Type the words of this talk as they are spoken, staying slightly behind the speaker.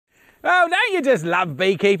Well, don't you just love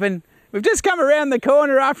beekeeping? We've just come around the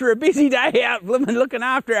corner after a busy day out blooming looking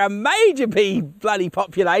after our major bee bloody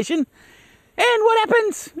population. And what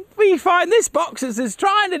happens? We find this box is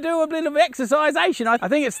trying to do a bit of exercisation. I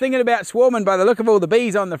think it's thinking about swarming by the look of all the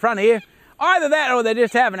bees on the front here. Either that or they're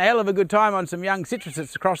just having a hell of a good time on some young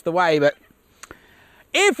citruses across the way. But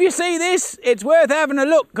if you see this, it's worth having a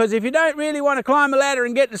look, because if you don't really want to climb a ladder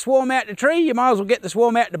and get the swarm out the tree, you might as well get the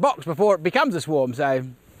swarm out the box before it becomes a swarm. So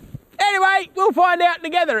anyway, we'll find out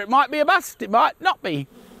together. It might be a bust, it might not be.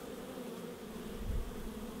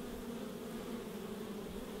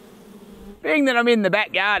 Being that I'm in the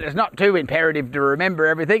backyard, it's not too imperative to remember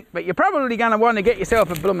everything, but you're probably going to want to get yourself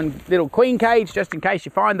a blooming little queen cage just in case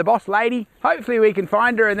you find the boss lady. Hopefully we can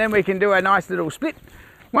find her and then we can do a nice little split.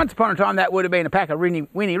 Once upon a time that would have been a pack of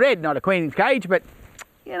Winnie Red, not a queen's cage, but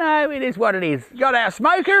you know, it is what it is. Got our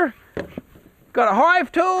smoker, got a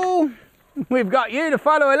hive tool, we've got you to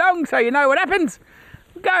follow along so you know what happens.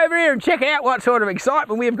 Go over here and check out what sort of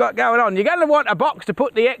excitement we've got going on. You're going to want a box to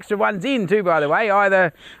put the extra ones in too, by the way.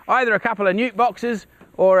 Either a couple of newt boxes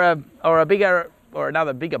or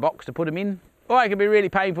another bigger box to put them in. Or it can be really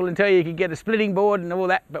painful until you can get a splitting board and all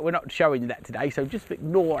that, but we're not showing you that today, so just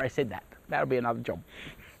ignore I said that. That'll be another job.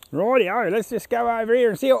 Rightio, let's just go over here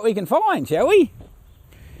and see what we can find, shall we?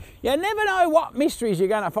 You never know what mysteries you're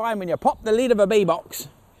going to find when you pop the lid of a bee box.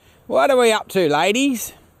 What are we up to,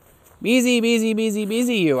 ladies? Busy, busy, busy,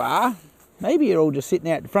 busy you are. Maybe you're all just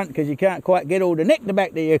sitting out the front because you can't quite get all the nectar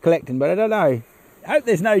back that you're collecting, but I don't know. I hope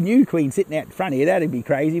there's no new queen sitting out the front here. That'd be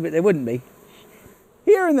crazy, but there wouldn't be.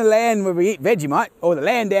 Here in the land where we eat Vegemite, or the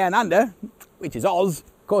land down under, which is Oz,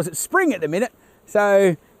 of course it's spring at the minute,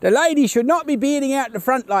 so the ladies should not be bearding out the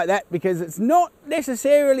front like that because it's not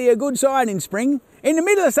necessarily a good sign in spring. In the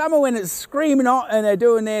middle of summer when it's screaming hot and they're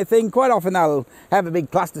doing their thing, quite often they'll have a big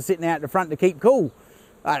cluster sitting out the front to keep cool.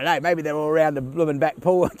 I don't know, maybe they're all around the blooming back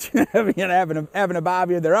porch, you know, having a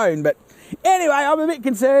barbie of their own. But anyway, I'm a bit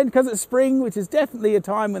concerned because it's spring, which is definitely a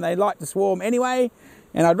time when they like to swarm anyway.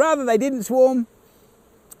 And I'd rather they didn't swarm.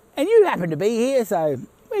 And you happen to be here, so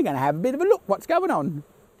we're going to have a bit of a look what's going on.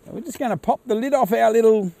 So we're just going to pop the lid off our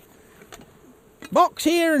little box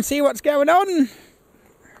here and see what's going on.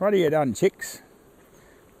 What have you done, chicks?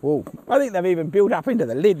 Whoa, I think they've even built up into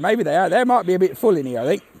the lid. Maybe they are. They might be a bit full in here, I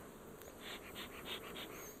think.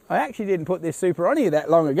 I actually didn't put this super on here that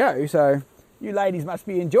long ago, so you ladies must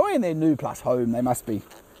be enjoying their new plus home, they must be.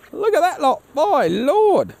 Look at that lot, my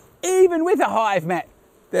lord. Even with a hive mat,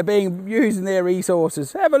 they're using their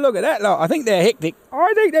resources. Have a look at that lot, I think they're hectic.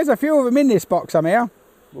 I think there's a few of them in this box somehow.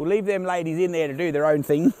 We'll leave them ladies in there to do their own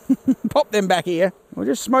thing. Pop them back here. We'll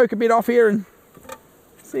just smoke a bit off here and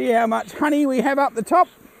see how much honey we have up the top.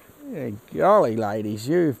 Yeah, golly ladies,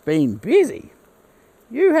 you've been busy.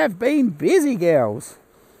 You have been busy, girls.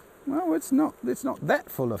 Well, it's not that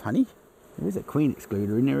full of honey. There is a queen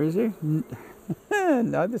excluder in there, is there?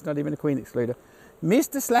 No, there's not even a queen excluder.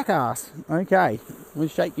 Mr. Slackass. Okay, we'll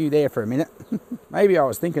shake you there for a minute. Maybe I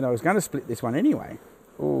was thinking I was going to split this one anyway.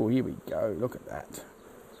 Oh, here we go. Look at that.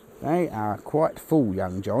 They are quite full,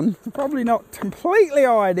 young John. Probably not completely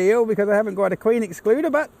ideal because I haven't got a queen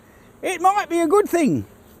excluder, but it might be a good thing.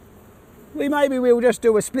 Maybe we'll just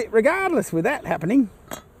do a split regardless with that happening.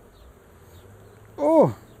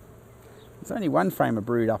 Oh. There's only one frame of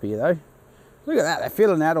brood up here though. Look at that, they're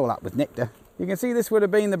filling that all up with nectar. You can see this would have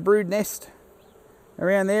been the brood nest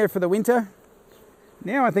around there for the winter.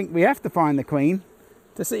 Now I think we have to find the queen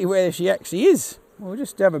to see where she actually is. We'll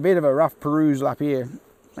just have a bit of a rough perusal up here.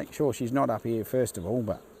 Make sure she's not up here first of all,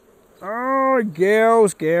 but... Oh,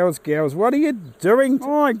 girls, girls, girls, what are you doing?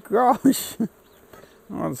 Oh my gosh.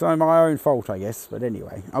 Oh, it's my own fault, I guess, but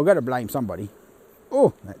anyway, I've got to blame somebody.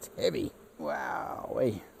 Oh, that's heavy. Wow.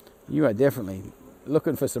 You are definitely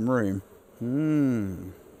looking for some room.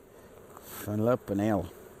 Flippin' hell.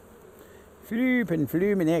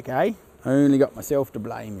 Flippin' heck, eh? Only got myself to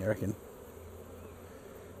blame, you reckon?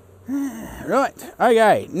 Right,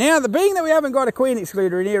 okay. Now, being that we haven't got a queen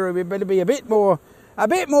excluder in here, we better be a bit more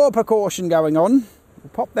precaution going on.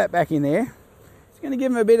 We'll pop that back in there. Just going to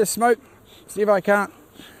give him a bit of smoke. See if I can't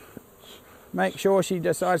make sure she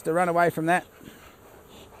decides to run away from that.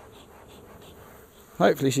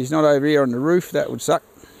 Hopefully she's not over here on the roof, that would suck.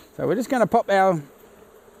 So we're just going to pop our,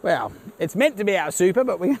 well, it's meant to be our super,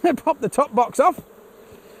 but we're going to pop the top box off.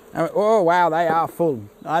 Oh wow, they are full.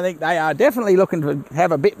 I think they are definitely looking to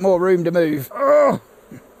have a bit more room to move. Oh.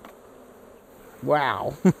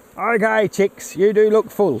 Wow. Okay, chicks, you do look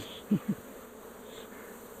full.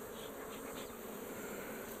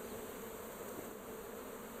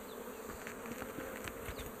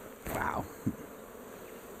 Wow.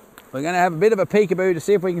 we're going to have a bit of a peekaboo to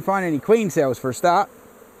see if we can find any queen cells for a start.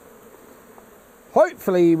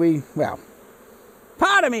 Hopefully well,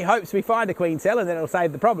 part of me hopes we find a queen cell and then it'll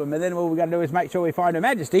save the problem, and then all we're going to do is make sure we find Her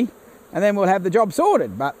Majesty and then we'll have the job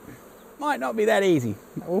sorted, but might not be that easy.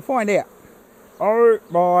 We'll find out. Oh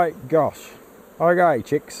my gosh. Okay,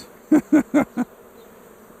 chicks.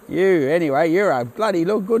 Anyway, you're a bloody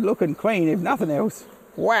good looking queen if nothing else.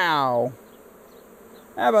 Wow.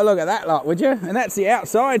 Have a look at that lot, would you? And that's the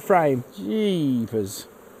outside frame. Jeepers.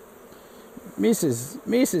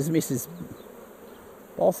 Mrs.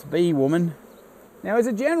 Boss bee woman. Now, as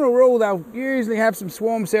a general rule, they'll usually have some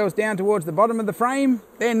swarm cells down towards the bottom of the frame.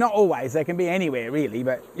 They're not always, they can be anywhere really,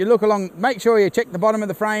 but you look along, make sure you check the bottom of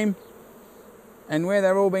the frame and where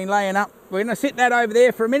they're all been laying up. We're going to sit that over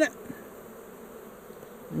there for a minute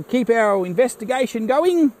and keep our investigation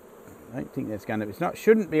going. I don't think that's going to,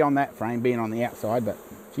 shouldn't be on that frame, being on the outside, but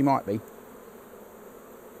she might be.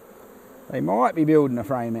 They might be building a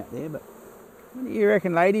frame out there, but what do you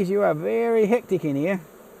reckon, ladies? You are very hectic in here.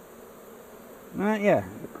 Aren't you?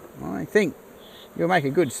 I think you'll make a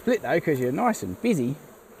good split though, because you're nice and busy.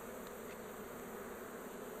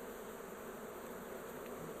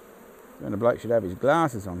 And the bloke should have his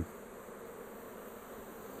glasses on.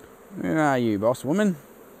 Where are you, boss woman?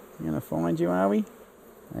 Going to find you, are we?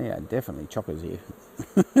 They are definitely choppers here.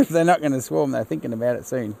 If they're not going to swarm, they're thinking about it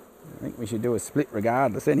soon. I think we should do a split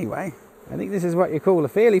regardless anyway. I think this is what you call a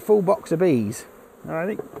fairly full box of bees. I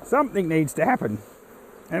think something needs to happen.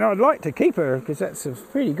 And I'd like to keep her, because that's a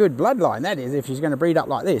pretty good bloodline, that is, if she's going to breed up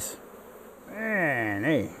like this. And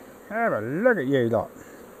hey, have a look at you lot.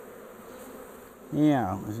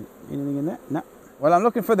 Yeah, is it anything in that? No. Well, I'm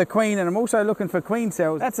looking for the queen, and I'm also looking for queen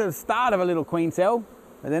cells. That's the start of a little queen cell,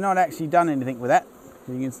 but they're not actually done anything with that.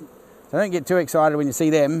 So don't get too excited when you see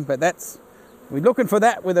them, but we're looking for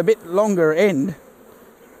that with a bit longer end.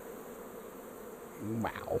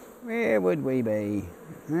 Wow. Where would we be?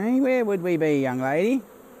 Hey, where would we be, young lady?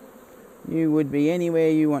 You would be anywhere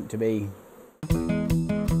you want to be.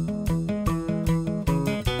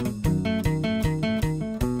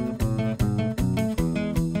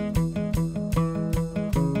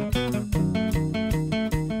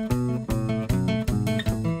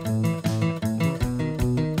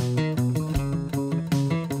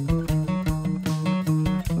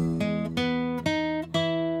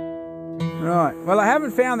 Right, well, I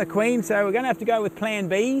haven't found the queen, so we're going to have to go with plan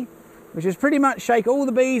B, which is pretty much shake all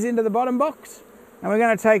the bees into the bottom box, and we're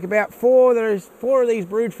going to take about four of these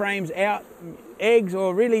brood frames out, eggs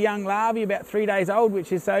or really young larvae, about 3 days old,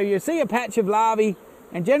 which is, so you see a patch of larvae,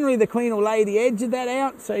 and generally the queen will lay the edge of that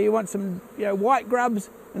out, so you want some white grubs,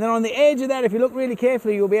 and then on the edge of that, if you look really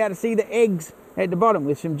carefully, you'll be able to see the eggs at the bottom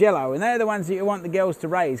with some jello, and they're the ones that you want the girls to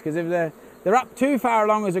raise, because if they're up too far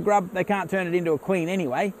along as a grub, they can't turn it into a queen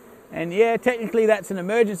anyway. And yeah, technically that's an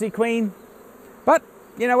emergency queen, but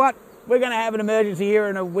you know what? We're going to have an emergency here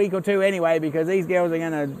in a week or two anyway, because these girls are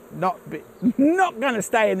going to not going to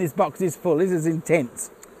stay in this box this full. This is intense.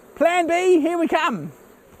 Plan B, here we come.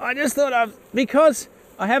 I just thought because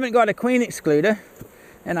I haven't got a queen excluder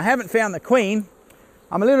and I haven't found the queen,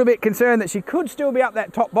 I'm a little bit concerned that she could still be up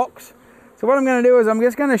that top box. So what I'm going to do is I'm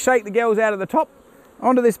just going to shake the girls out of the top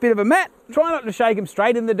onto this bit of a mat. Try not to shake them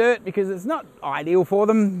straight in the dirt, because it's not ideal for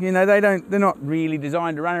them. You know, they're not really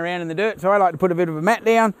designed to run around in the dirt, so I like to put a bit of a mat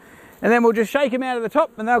down, and then we'll just shake them out of the top,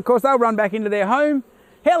 and of course they'll run back into their home.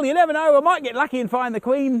 Hell, you never know, I might get lucky and find the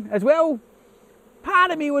queen as well. Part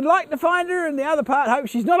of me would like to find her, and the other part hopes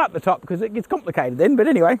she's not up the top, because it gets complicated then. But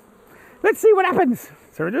anyway, let's see what happens.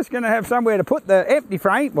 So we're just going to have somewhere to put the empty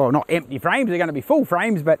frame. Well, not empty frames, they're going to be full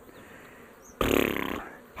frames, but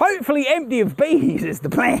hopefully empty of bees is the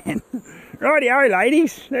plan. Rightio,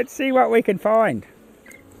 ladies, let's see what we can find.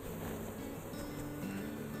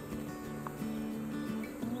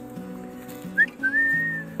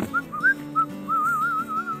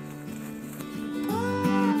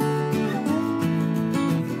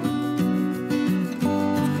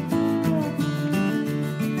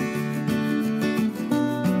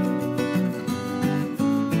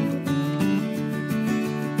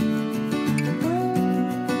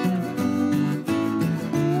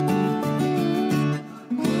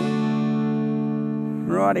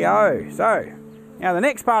 Rightio. So now the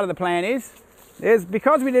next part of the plan is,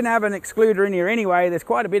 because we didn't have an excluder in here anyway, there's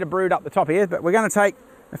quite a bit of brood up the top here, but we're going to take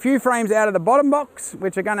a few frames out of the bottom box,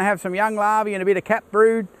 which are going to have some young larvae and a bit of cap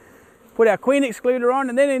brood, put our queen excluder on,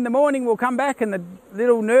 and then in the morning we'll come back and the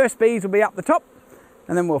little nurse bees will be up the top,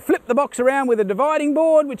 and then we'll flip the box around with a dividing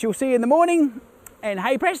board, which you'll see in the morning, and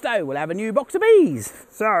hey presto, we'll have a new box of bees.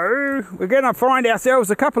 So we're going to find ourselves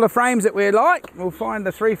a couple of frames that we like. We'll find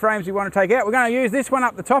the 3 frames we want to take out. We're going to use this one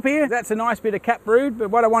up the top here. That's a nice bit of cap brood, but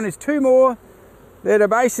what I want is 2 more that are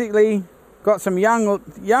basically got some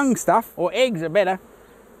young stuff, or eggs are better,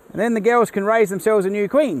 and then the girls can raise themselves a new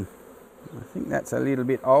queen. I think that's a little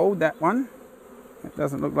bit old, that one. It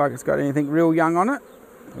doesn't look like it's got anything real young on it.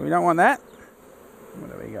 We don't want that.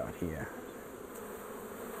 What do we got here?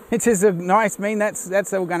 It's just a nice,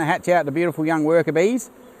 that's all going to hatch out the beautiful young worker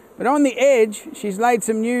bees. But on the edge, she's got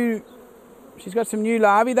some new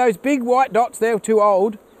larvae. Those big white dots, they're too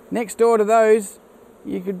old. Next door to those,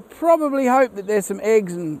 you could probably hope that there's some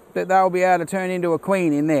eggs and that they'll be able to turn into a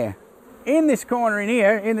queen in there. In this corner in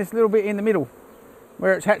here, in this little bit in the middle,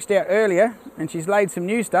 where it's hatched out earlier, and she's laid some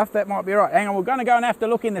new stuff, that might be right. Hang on, we're going to go and have to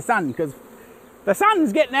look in the sun, because the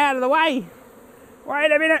sun's getting out of the way.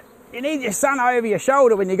 Wait a minute. You need your sun over your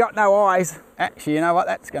shoulder when you got no eyes. Actually, you know what?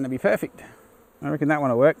 That's going to be perfect. I reckon that one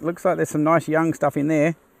will work. Looks like there's some nice young stuff in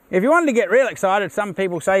there. If you wanted to get real excited, some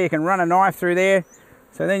people say you can run a knife through there,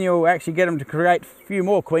 so then you'll actually get them to create a few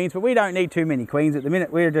more queens, but we don't need too many queens at the minute.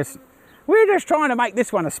 We're just trying to make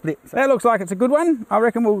this one a split. So that looks like it's a good one. I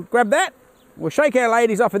reckon we'll grab that. We'll shake our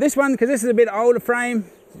ladies off of this one, because this is a bit older frame.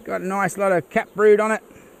 It's got a nice lot of cap brood on it.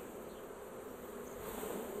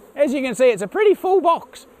 As you can see, it's a pretty full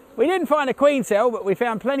box. We didn't find a queen cell, but we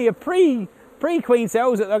found plenty of pre-queen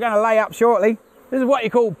cells that they're going to lay up shortly. This is what you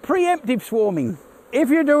call preemptive swarming. If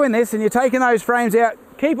you're doing this and you're taking those frames out,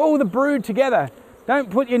 keep all the brood together.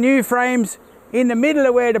 Don't put your new frames in the middle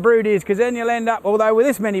of where the brood is, because then you'll end up, although with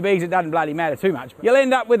this many bees it doesn't bloody matter too much, you'll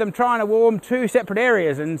end up with them trying to warm 2 separate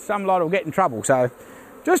areas, and some lot will get in trouble. So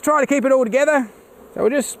just try to keep it all together. So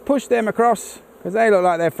we'll just push them across, because they look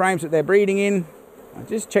like they're frames that they're breeding in. I'll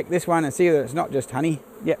just check this one and see that it's not just honey.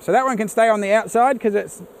 Yep, so that one can stay on the outside because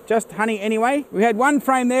it's just honey anyway. We had one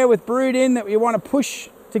frame there with brood in that you want to push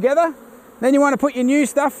together. Then you want to put your new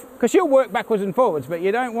stuff, because she'll work backwards and forwards, but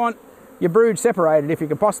you don't want your brood separated if you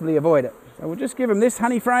can possibly avoid it. So we'll just give them this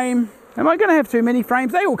honey frame. Am I going to have too many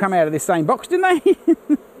frames? They all come out of this same box, didn't they?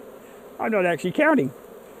 I'm not actually counting.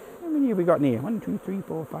 How many have we got in here? 1, 2, 3,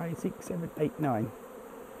 4, 5, 6, 7, 8, 9.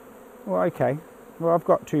 Well, okay. Well, I've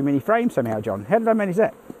got too many frames somehow, John. How did I manage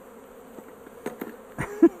that?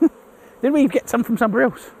 Did we get some from somewhere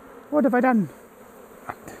else? What have I done?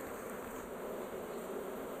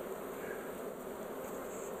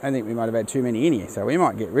 I think we might have had too many in here, so we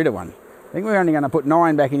might get rid of one. I think we're only going to put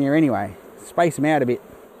 9 back in here anyway. Space them out a bit.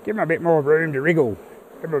 Give them a bit more room to wriggle.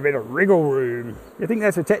 Give them a bit of wriggle room. You think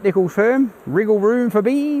that's a technical term? Wriggle room for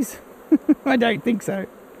bees? I don't think so.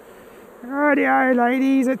 Rightio,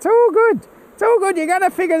 ladies, it's all good. It's all good, you're going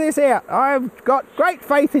to figure this out. I've got great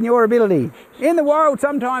faith in your ability. In the wild,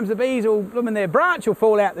 sometimes the bees will, their branch will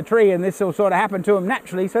fall out the tree, and this will sort of happen to them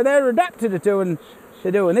naturally, so they're adapted to doing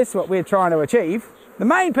this is what we're trying to achieve. The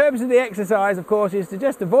main purpose of the exercise, of course, is to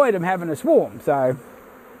just avoid them having a swarm, so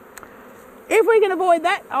if we can avoid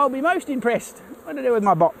that, I'll be most impressed. What to do with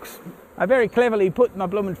my box? I very cleverly put my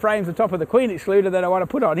blooming frames on top of the queen excluder that I want to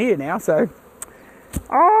put on here now, so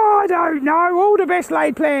oh, I don't know, all the best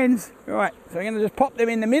laid plans. Right, so I'm going to just pop them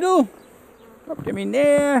in the middle, pop them in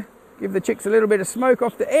there, give the chicks a little bit of smoke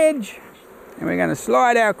off the edge, and we're going to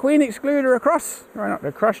slide our queen excluder across. Try not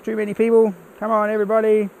to crush too many people. Come on,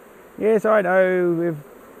 everybody. Yes, I know,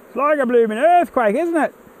 it's like a blooming earthquake, isn't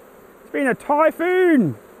it? It's been a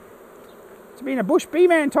typhoon. It's been a bush bee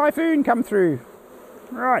man typhoon come through.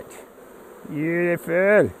 Right, beautiful.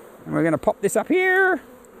 And we're going to pop this up here.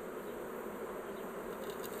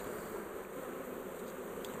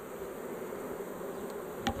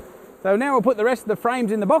 So now we'll put the rest of the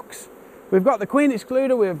frames in the box. We've got the queen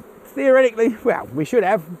excluder, we've theoretically, well, we should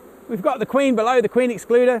have. We've got the queen below the queen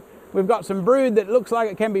excluder. We've got some brood that looks like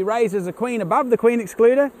it can be raised as a queen above the queen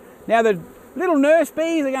excluder. Now the little nurse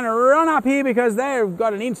bees are going to run up here because they've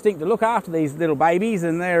got an instinct to look after these little babies,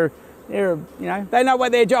 and they're you know, they know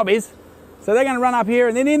what their job is. So they're going to run up here,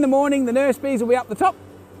 and then in the morning the nurse bees will be up the top,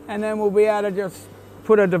 and then we'll be able to just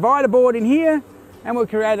put a divider board in here, and we'll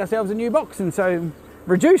create ourselves a new box, and so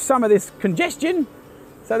reduce some of this congestion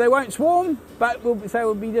so they won't swarm, but so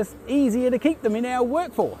it'll be just easier to keep them in our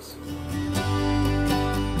workforce.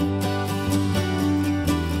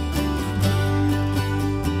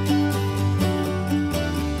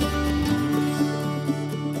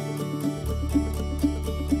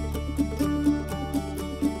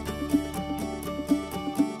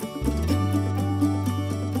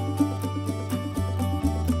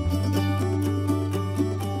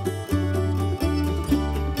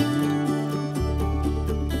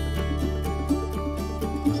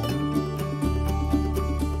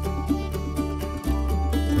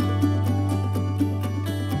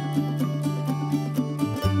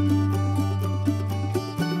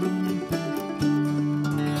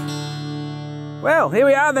 Well, here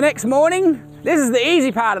we are the next morning. This is the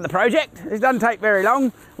easy part of the project. This doesn't take very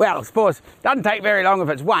long. Well, I suppose it doesn't take very long if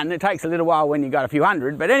it's one. It takes a little while when you've got a few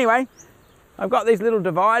hundred. But anyway, I've got these little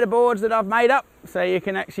divider boards that I've made up so you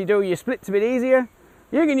can actually do your splits a bit easier.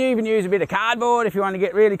 You can even use a bit of cardboard if you want to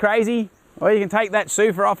get really crazy, or you can take that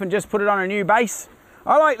sofa off and just put it on a new base.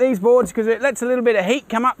 I like these boards because it lets a little bit of heat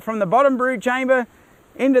come up from the bottom brood chamber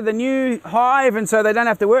into the new hive, and so they don't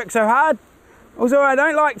have to work so hard. Also, I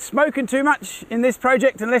don't like smoking too much in this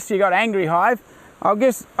project unless you've got angry hive. I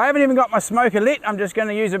haven't even got my smoker lit. I'm just going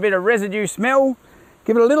to use a bit of residue smell,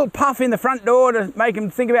 give it a little puff in the front door to make them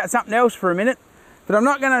think about something else for a minute. But I'm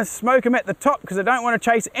not going to smoke them at the top because I don't want to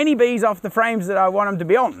chase any bees off the frames that I want them to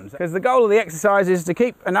be on. Because the goal of the exercise is to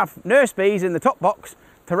keep enough nurse bees in the top box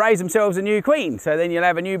to raise themselves a new queen. So then you'll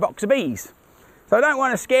have a new box of bees. So I don't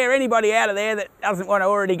want to scare anybody out of there that doesn't want to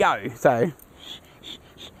already go. So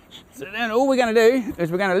then all we're going to do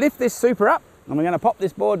is we're going to lift this super up and we're going to pop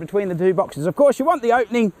this board between the two boxes. Of course, you want the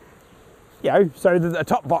opening, so that the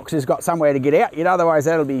top box has got somewhere to get out. Otherwise,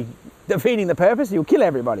 that'll be defeating the purpose. You'll kill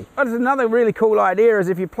everybody. But another really cool idea is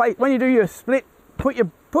if you when you do your split, put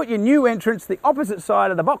your new entrance the opposite side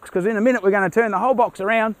of the box, because in a minute we're going to turn the whole box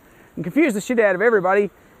around and confuse the shit out of everybody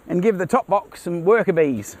and give the top box some worker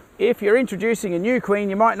bees. If you're introducing a new queen,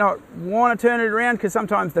 you might not want to turn it around because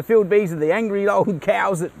sometimes the filled bees are the angry old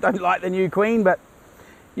cows that don't like the new queen, but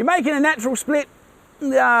you're making a natural split.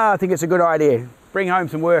 I think it's a good idea. Bring home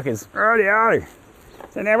some workers. Rightio.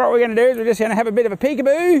 So now what we're going to do is we're just going to have a bit of a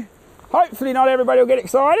peekaboo. Hopefully not everybody will get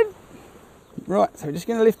excited. Right, so we're just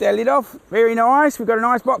going to lift our lid off. Very nice. We've got a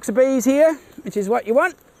nice box of bees here, which is what you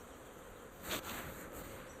want.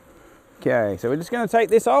 Okay, so we're just going to take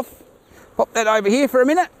this off, pop that over here for a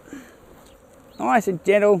minute. Nice and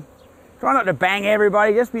gentle. Try not to bang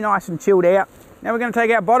everybody, just be nice and chilled out. Now we're going to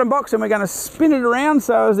take our bottom box and we're going to spin it around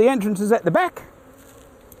so as the entrance is at the back.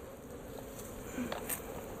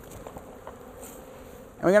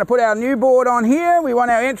 And we're going to put our new board on here. We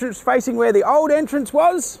want our entrance facing where the old entrance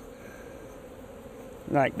was.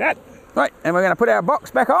 Like that. Right, and we're going to put our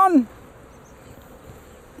box back on.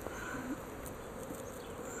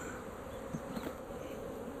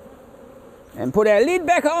 And put our lid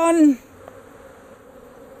back on.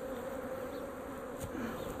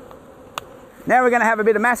 Now we're going to have a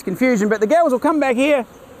bit of mass confusion, but the girls will come back here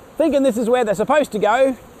thinking this is where they're supposed to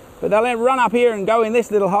go, but they'll run up here and go in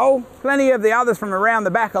this little hole. Plenty of the others from around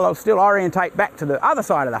the back will still orientate back to the other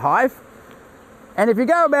side of the hive. And if you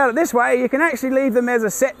go about it this way, you can actually leave them as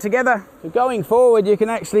a set together. So going forward, you can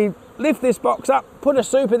actually lift this box up, put a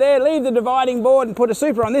super there, leave the dividing board and put a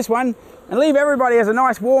super on this one, and leave everybody as a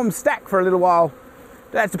nice warm stack for a little while.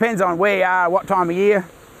 That depends on where you are, what time of year.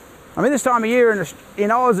 I mean, this time of year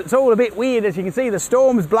in Oz, it's all a bit weird. As you can see, the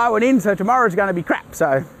storm's blowing in, so tomorrow's going to be crap.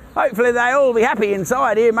 So hopefully they'll all be happy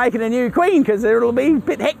inside here making a new queen, because it'll be a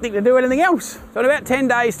bit hectic to do anything else. So in about 10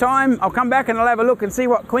 days time, I'll come back and I'll have a look and see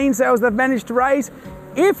what queen cells they've managed to raise.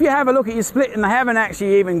 If you have a look at your split and they haven't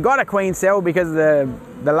actually even got a queen cell because the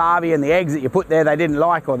larvae and the eggs that you put there they didn't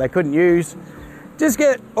like or they couldn't use, just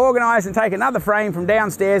get organised and take another frame from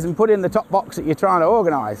downstairs and put in the top box that you're trying to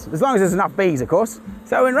organise, as long as there's enough bees, of course.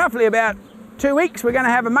 So in roughly about 2 weeks, we're going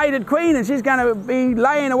to have a mated queen and she's going to be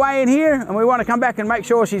laying away in here, and we want to come back and make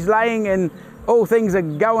sure she's laying and all things are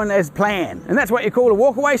going as planned. And that's what you call a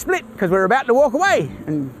walk-away split, because we're about to walk away.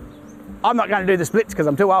 And I'm not going to do the splits because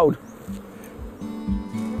I'm too old.